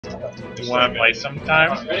You want to play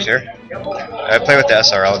sometime? Sure. I play with the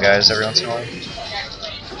SRL guys every once in a while.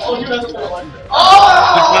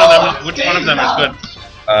 Which one of them is good?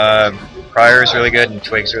 Pryor's really good and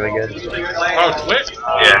Twig's really good. Oh, Twig?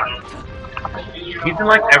 Yeah. He's in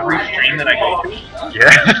like every stream that I go to.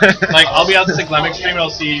 Yeah. Like, I'll be out the Cyclemic stream and I'll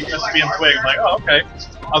see SB and Twig. I'm like, oh, okay.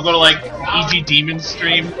 I'll go to like EG Demon's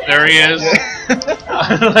stream. There he is.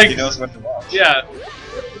 Like, he knows what to watch. Yeah.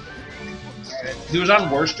 He was on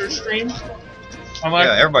Worcester's stream. I'm like,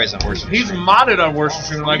 yeah, everybody's on Worcester. He's modded on Worcester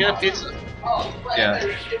stream. I'm like, yeah, it's. Yeah.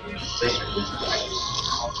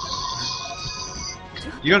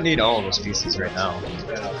 You don't need all of those pieces right now.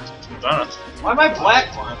 Why am I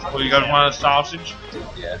black? Well, you guys want a sausage?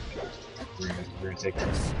 Yeah. We're gonna take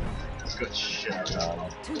this. Good shit.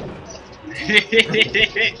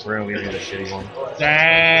 We're gonna leave you the shitty one.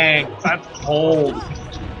 Dang, that's cold.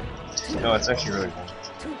 No, it's actually really cold.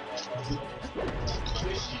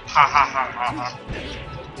 Ha ha ha ha ha.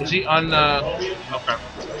 Is he on? Okay.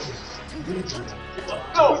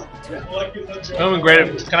 Oh, I'm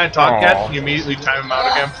great. Can I talk yet? You immediately time him out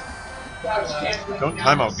again. Don't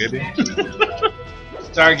time out, Gibby.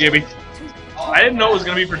 Sorry, Gibby. I didn't know it was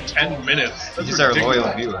gonna be for 10 minutes. That's He's our ridiculous.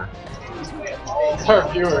 loyal viewer. Our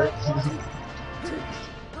viewer.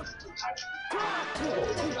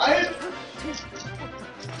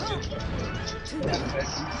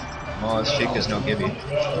 Well, Sheik is no Gibby.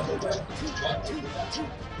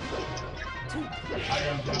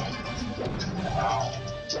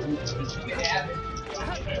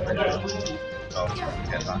 Oh,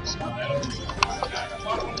 headphones.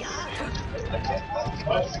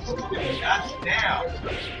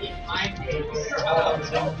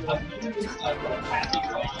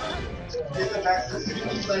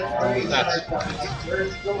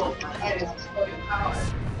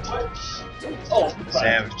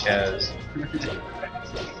 Sam Chaz.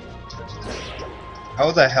 How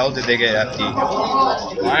the hell did they get FD?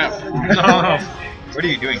 No. What are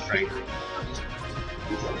you doing, Frank?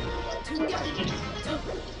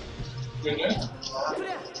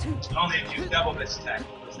 Only if you double this attack.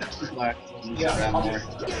 Black. Yeah.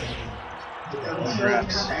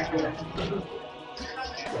 Congrats.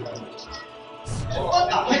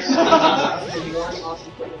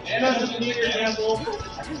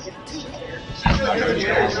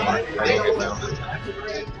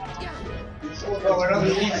 Oh, where does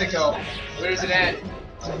the pizza go? Where's it at?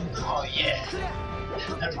 Oh yeah.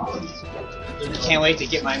 Can't wait to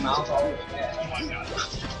get my mouth all over that. Oh my god.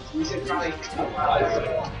 We should probably.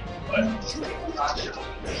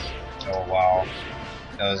 Oh wow.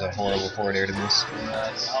 That was a horrible forward air to miss.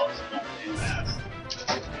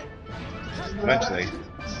 Eventually.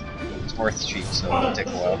 It's Marth's cheat, so it'll take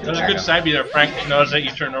a while. It was a good side B there, Frank. You notice that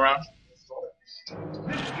you turned around.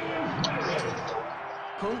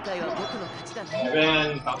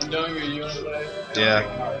 Ben, I'm doing your unit today. Yeah.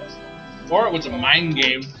 Or it was a mind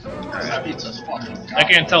game. I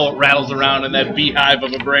can't tell what rattles around in that beehive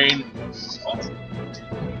of a brain.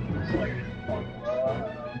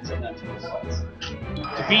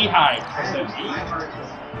 The beehive.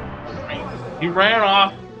 He ran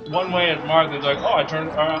off one way at Marth. He's like, oh,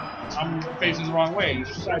 I'm facing the wrong way. He's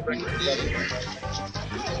just side breaking.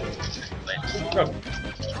 Good.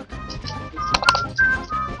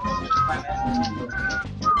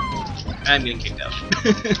 I'm getting kicked out.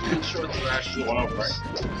 1-0 Frank.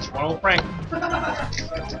 1-0 Frank.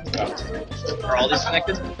 Are all these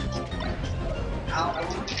connected?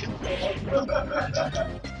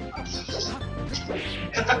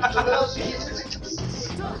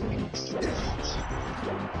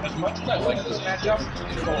 As much as I like this matchup,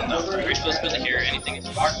 Are you supposed to be able to hear anything in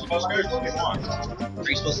these? Are you supposed to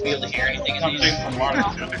be able to hear anything in these? something from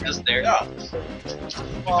Marth. Just there?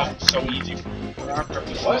 It's so easy.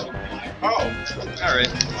 Oh, alright.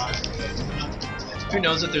 Who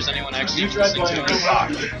knows if there's anyone actually listening to it?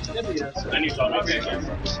 Then you told me. I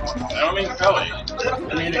don't mean Kelly.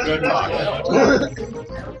 I mean a good rock.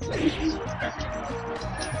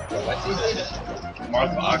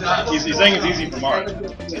 Marth box. He's saying it's easy for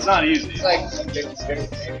Marth. It's not easy. It's like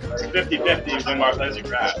 50-50 when Marth lets you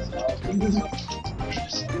grab.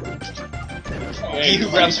 He who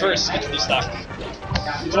grabs first gets the stock.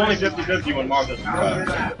 It's only 50-50 when Marth doesn't grab.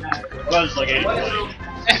 Well, it's like 80-20.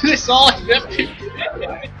 And it's all like 50.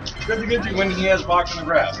 50-50 when he has box and the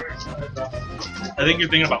grab. I think you're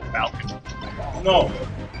thinking about Falcon. No.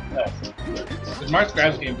 Because Marth's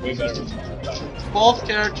grabs game way better. Both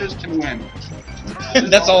characters can win.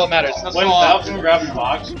 That's all that matters. That's When all. Falcon grabs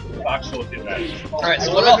box will get better. Alright,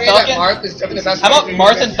 so what about Falcon? How about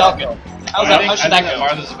Marth and Falcon? How should that I think go?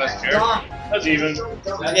 Marth is the best character. That's even.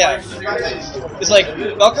 Yeah. It's like,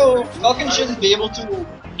 Falcon shouldn't be able to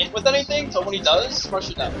hit with anything, but when he does, Marth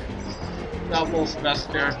should know. Falco's best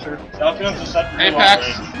character. Falcon's a set for Apex.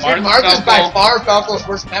 Marth is by Falco. far Falco's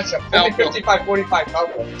worst matchup. Only Falco. 55-45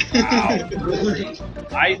 Falco.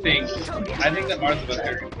 I think that Marth's the best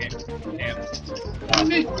character in the game.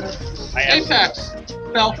 Apex.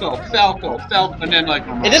 Falco, and then like.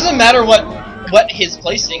 It doesn't matter what his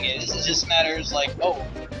placing is, it just matters like, oh,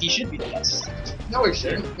 he should be the best. No, he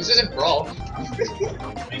shouldn't. This isn't Brawl.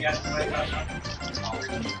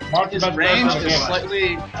 Marth's His the best range character in the is game.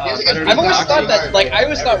 slightly. I've I've always thought that, like, I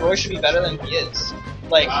always thought Roy should be better than he is.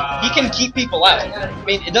 Like, he can keep people out. I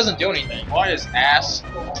mean, it doesn't do anything. Why is ass?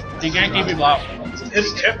 He can't keep people out.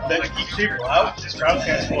 His tip that keeps people out, his crowd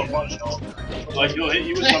can't pull a punch. Like, he'll hit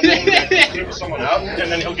you with something, keep someone out,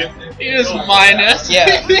 and then he'll get. He is minus.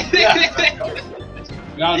 Yeah.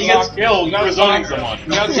 You gotta He talk gets- skill, you gotta talk someone. You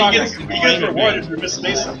gotta talk He gets rewarded for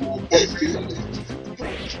misspacing.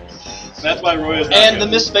 That's why Roy is not And the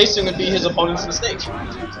good. misspacing would be his opponent's mistake.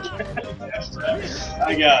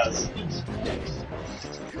 I guess.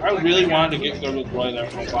 I really wanted to get good with Roy there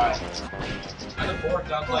for a while.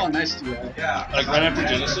 Oh, nice to you. Like right after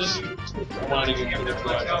Genesis, I wanted to get good with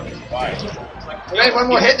Roy. Why? We got one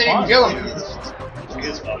more hit, then you can kill him. He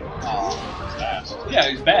is fun. Fast. Yeah,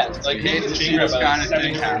 he's bad. Like, You hate he's to a see changer this about kind of 7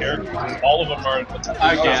 thing different characters. All of them are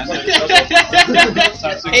Again.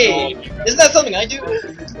 Hey, isn't that something I do?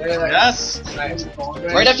 Yes.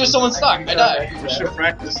 Right after someone's stock, I die. We should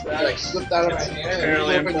practice that. Like slipped out of my hand.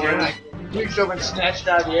 Fairly Reached over and, important. like, reached over and snatched it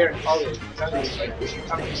out of the air and called it. Like, we should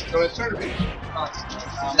come and throw a tournament.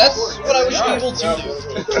 That's what I was able to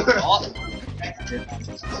do. Awesome.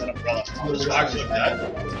 Actually,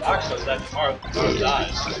 that Marth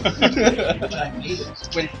dies.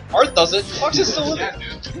 When Marth does it, Fox is still living.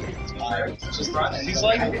 He's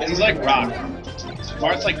like Rock.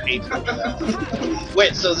 Marth's like paper.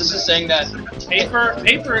 Wait, so this is saying that Paper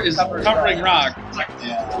is covering Rock. It's like,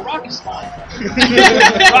 Rock is fine.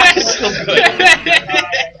 Rock is still good.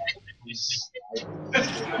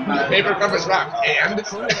 Paper covers rock. And?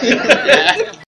 Yeah.